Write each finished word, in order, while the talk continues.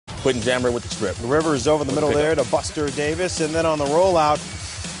Quentin Jammer with the strip. Rivers over the middle there to Buster Davis, and then on the rollout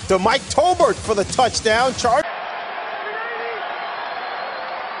to Mike Tolbert for the touchdown. Blitz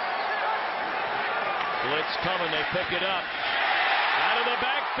coming, they pick it up. Out of the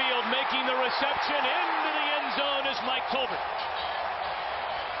backfield, making the reception into the end zone is Mike Tolbert.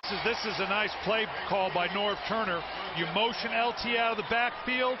 This is a nice play call by Norv Turner. You motion LT out of the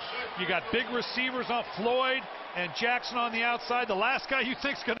backfield. You got big receivers on Floyd and Jackson on the outside. The last guy you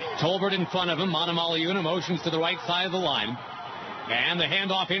think's going to... Tolbert in front of him. Manamaliuna motions to the right side of the line. And the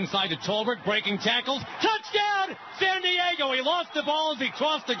handoff inside to Tolbert, breaking tackles. Touchdown, San Diego. He lost the ball as he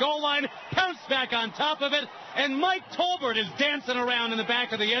crossed the goal line, pounced back on top of it, and Mike Tolbert is dancing around in the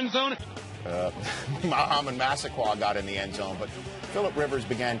back of the end zone. Muhammad Massaquoi got in the end zone, but Phillip Rivers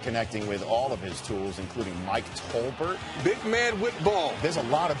began connecting with all of his tools, including Mike Tolbert. Big man with ball. There's a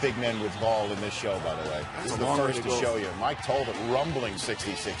lot of big men with ball in this show, by the way. This is the first to show you. Mike Tolbert rumbling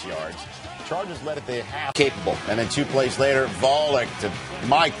 66 yards. Chargers led it to half. Capable. And then 2 plays later, Volek to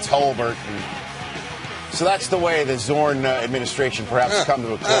Mike Tolbert. So that's the way the Zorn administration perhaps come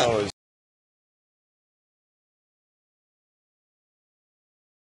to a close.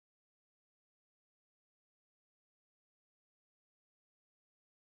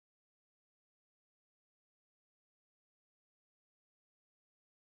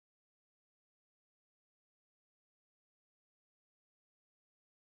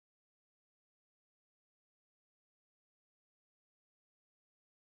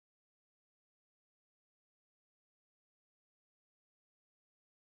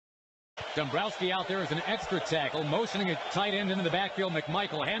 Dombrowski out there as an extra tackle, motioning a tight end into the backfield.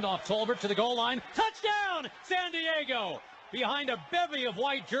 McMichael, handoff Tolbert to the goal line. Touchdown, San Diego! Behind a bevy of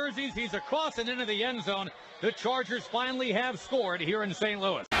white jerseys, he's across and into the end zone. The Chargers finally have scored here in St.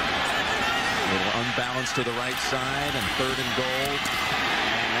 Louis. A little unbalanced to the right side, and 3rd and goal.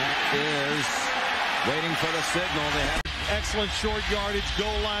 And that is waiting for the signal. They have excellent short yardage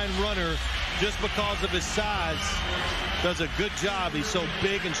goal line runner. Just because of his size, does a good job. He's so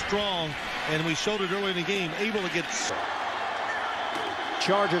big and strong, and we showed it early in the game, able to get...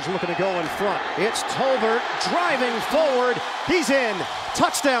 Chargers looking to go in front. It's Tolbert driving forward. He's in.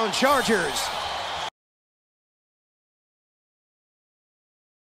 Touchdown, Chargers.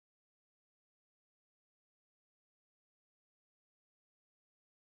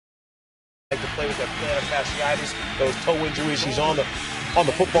 To play with that plantar fasciitis, those toe injuries. He's on the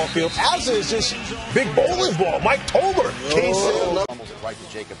football field, as is this big bowling ball. Mike Tolbert. Almost right to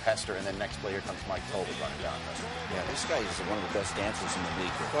Jacob Hester, and then next play, here comes Mike Tolbert running down. Yeah, this guy is one of the best dancers in the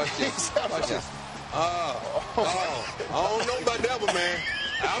league. Watch this. Watch this. I don't know about that one, man.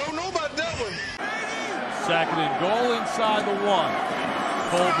 I don't know about that one. 2nd and goal inside the 1.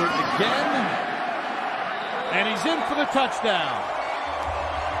 Tolbert again. And he's in for the touchdown.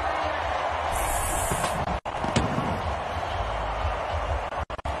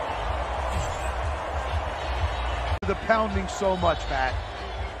 The pounding so much, Matt,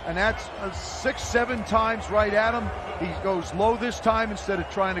 and that's 6-7 times right at him. He goes low this time instead of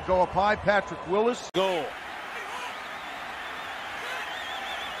trying to go up high. Patrick Willis. Goal.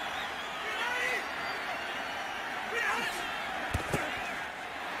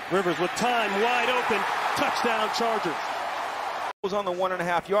 Rivers with time, wide open, touchdown Chargers. Was on the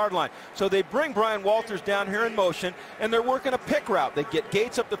 1.5-yard line. So they bring Brian Walters down here in motion, and they're working a pick route. They get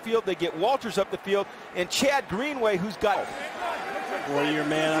Gates up the field, they get Walters up the field, and Chad Greenway, who's got... Boy, your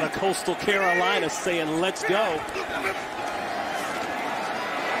man out of Coastal Carolina saying, let's go.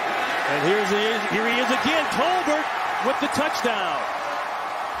 And here he is again, Tolbert with the touchdown.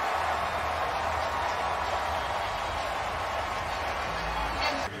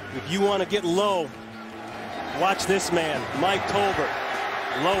 If you want to get low, watch this man, Mike Tolbert,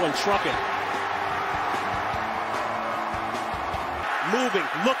 low and trucking. Moving,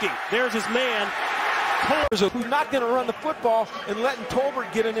 looking, there's his man. Who's not going to run the football and letting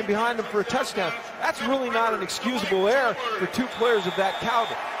Tolbert get in behind him for a touchdown. That's really not an excusable error for 2 players of that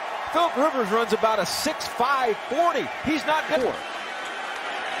caliber. Phillip Rivers runs about a 6'5", 40. He's not good.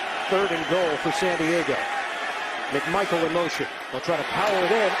 3rd and goal for San Diego. McMichael in motion. They'll try to power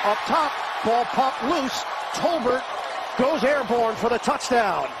it in. Up top, ball popped loose. Tolbert goes airborne for the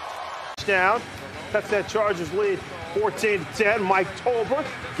touchdown. That's that Chargers lead 14-10. Mike Tolbert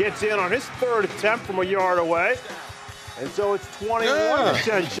gets in on his 3rd attempt from a yard away. And so it's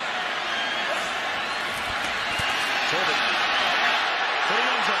 21-10.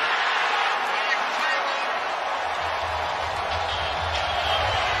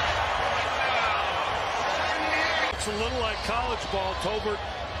 It's a little like college ball. Tolbert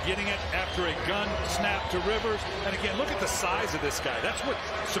getting it after a gun snap to Rivers. And again, look at the size of this guy. That's what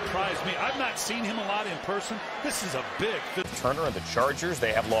surprised me. I've not seen him a lot in person. This is a big. Turner and the Chargers,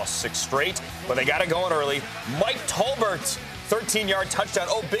 they have lost 6 straight, but they got it going early. Mike Tolbert, 13-yard touchdown.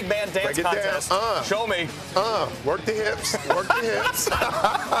 Oh, big man dance contest. Show me. Work the hips. Work the hips.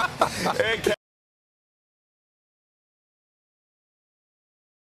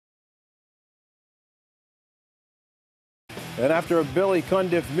 And after a Billy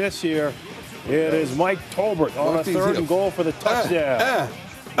Cundiff miss here, it is Mike Tolbert on a 3rd and goal for the touchdown.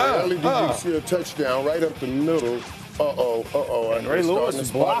 Early did you see a touchdown right up the middle. And Ray Lewis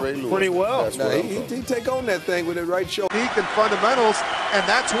is blocked pretty well. He take on that thing with the right shoulder. Unique and fundamentals, and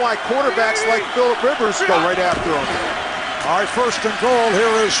that's why quarterbacks like Phillip Rivers go right after him. All right, 1st and goal.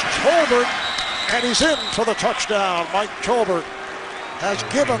 Here is Tolbert, and he's in for the touchdown. Mike Tolbert has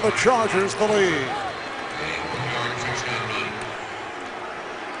given the Chargers the lead.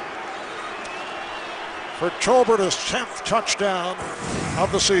 For Tolbert, his 10th touchdown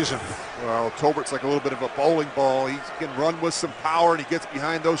of the season. Well, Tolbert's like a little bit of a bowling ball. He can run with some power, and he gets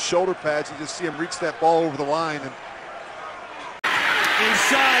behind those shoulder pads. You just see him reach that ball over the line. And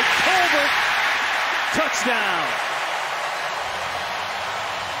inside, Tolbert, touchdown.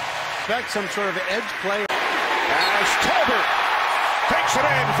 Expect some sort of edge play. As Tolbert takes it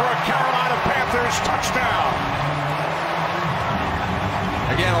in for a Carolina Panthers touchdown.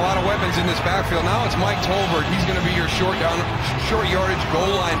 Again, a lot of weapons in this backfield. Now it's Mike Tolbert. He's going to be your short yardage goal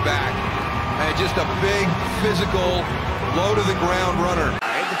line back. And just a big, physical, low to the ground runner.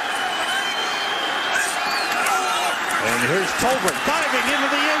 And here's Tolbert diving into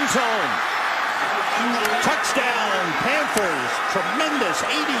the end zone. Touchdown, Panthers. Tremendous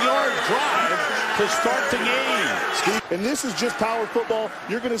 80-yard drive to start the game. And this is just power football.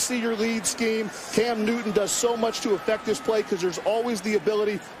 You're going to see your lead scheme. Cam Newton does so much to affect this play because there's always the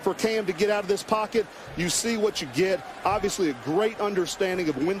ability for Cam to get out of this pocket. You see what you get. Obviously, a great understanding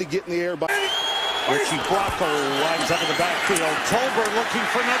of when to get in the air. Richie Bracco lines up in the backfield. Tolbert looking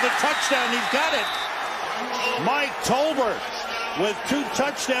for another touchdown. He's got it. Mike Tolbert with 2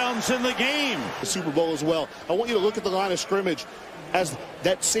 touchdowns in the game. The Super Bowl as well. I want you to look at the line of scrimmage as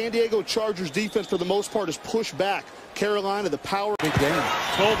that San Diego Chargers defense for the most part is pushed back. Carolina, the power. Big game.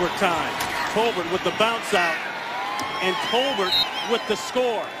 Tolbert time. Tolbert with the bounce out. And Tolbert with the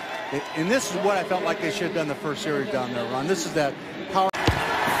score. And this is what I felt like they should have done the first series down there, Ron. This is that power.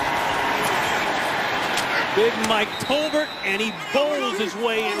 Big Mike Tolbert, and he bowls his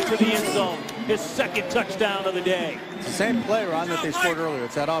way into the end zone. His 2nd touchdown of the day. It's the same play, Ron, that they scored earlier.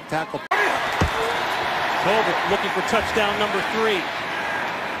 It's that off tackle. Tolbert looking for touchdown number 3.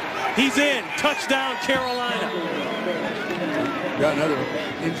 He's in. Touchdown, Carolina. Got another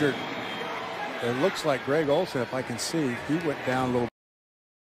injured. It looks like Greg Olsen, if I can see. He went down a little.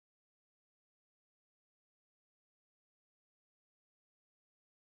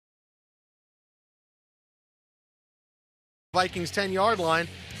 Vikings 10-yard line.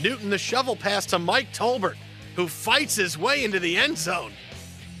 Newton the shovel pass to Mike Tolbert, who fights his way into the end zone.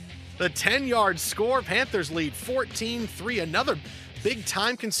 The 10-yard score. Panthers lead 14-3. Another big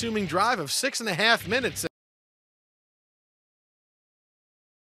time-consuming drive of 6.5 minutes.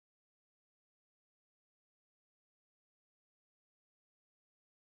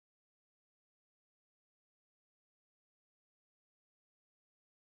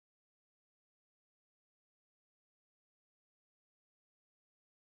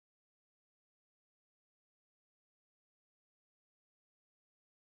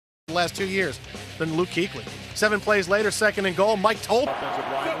 The last 2 years than Luke Kuechly. 7 plays later, 2nd and goal. Mike Tolbert.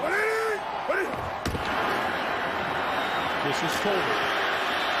 This is Tolbert.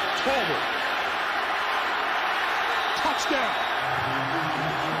 Tolbert. Touchdown.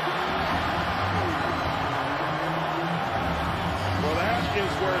 Well, that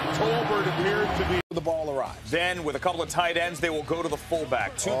is where Tolbert appeared to be. The ball arrives. Then, with a couple of tight ends, they will go to the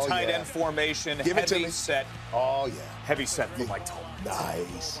fullback. 2 tight end formation. Give it to me. Heavy set. Oh, yeah. Heavy set for Mike Tolbert.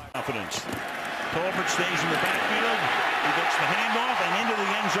 Nice. Confidence. Tolbert stays in the backfield. He gets the handoff, and into the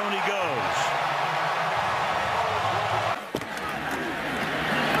end zone he goes.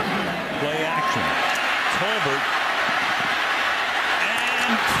 Play action. Tolbert.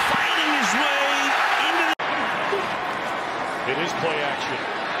 And fighting his way into the... It is play action.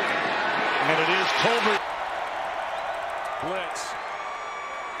 And it is Tolbert. Blitz.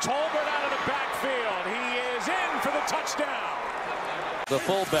 Tolbert out of the backfield. He is in for the touchdown. The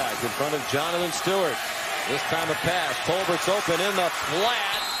fullback in front of Jonathan Stewart. This time a pass. Tolbert's open in the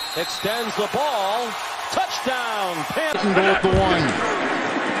flat. Extends the ball. Touchdown. Panthers. Go at the 1.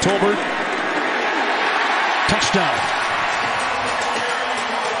 Tolbert. Touchdown.